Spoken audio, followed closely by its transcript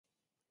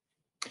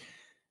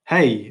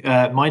Hey,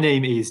 my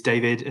name is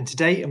David, and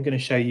today I'm going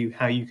to show you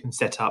how you can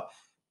set up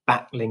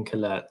backlink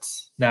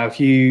alerts. Now, if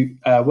you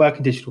work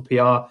in digital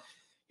PR,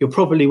 you're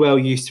probably well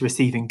used to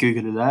receiving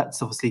Google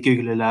alerts. Obviously,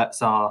 Google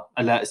alerts are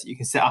alerts that you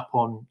can set up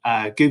on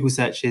Google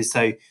searches.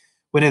 So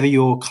whenever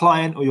your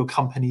client or your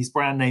company's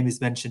brand name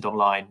is mentioned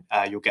online,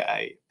 you'll get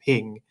a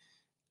ping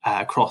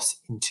across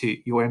into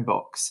your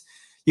inbox.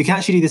 You can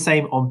actually do the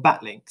same on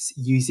backlinks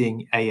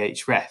using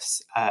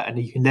Ahrefs, and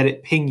you can let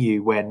it ping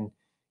you when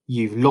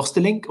you've lost a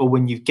link or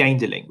when you've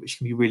gained a link, which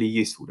can be really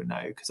useful to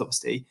know because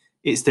obviously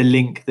it's the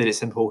link that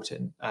is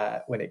important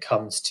when it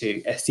comes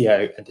to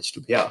SEO and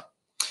digital PR.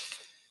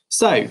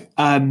 So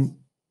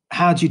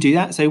how do you do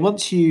that? So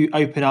once you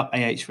open up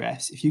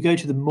Ahrefs, if you go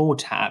to the More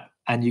tab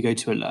and you go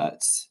to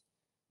Alerts,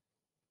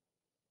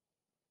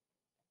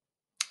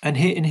 and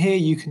here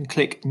you can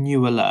click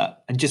New Alert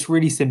and just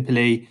really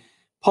simply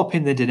pop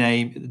in the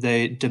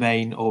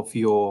domain of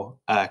your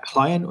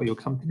client or your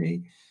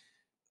company.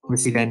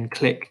 Obviously, then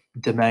click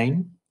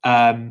domain.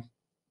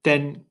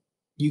 Then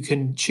you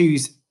can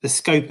choose the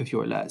scope of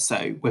your alert.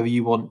 So whether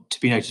you want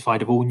to be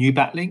notified of all new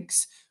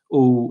backlinks,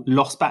 all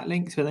lost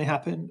backlinks when they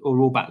happen, or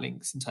all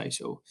backlinks in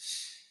total.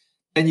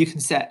 Then you can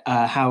set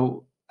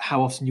how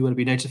often you want to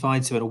be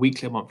notified. So on a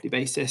weekly or monthly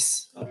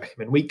basis, I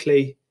recommend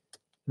weekly,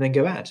 and then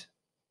go add.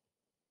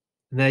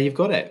 And there you've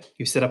got it.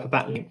 You've set up a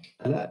backlink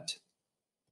alert.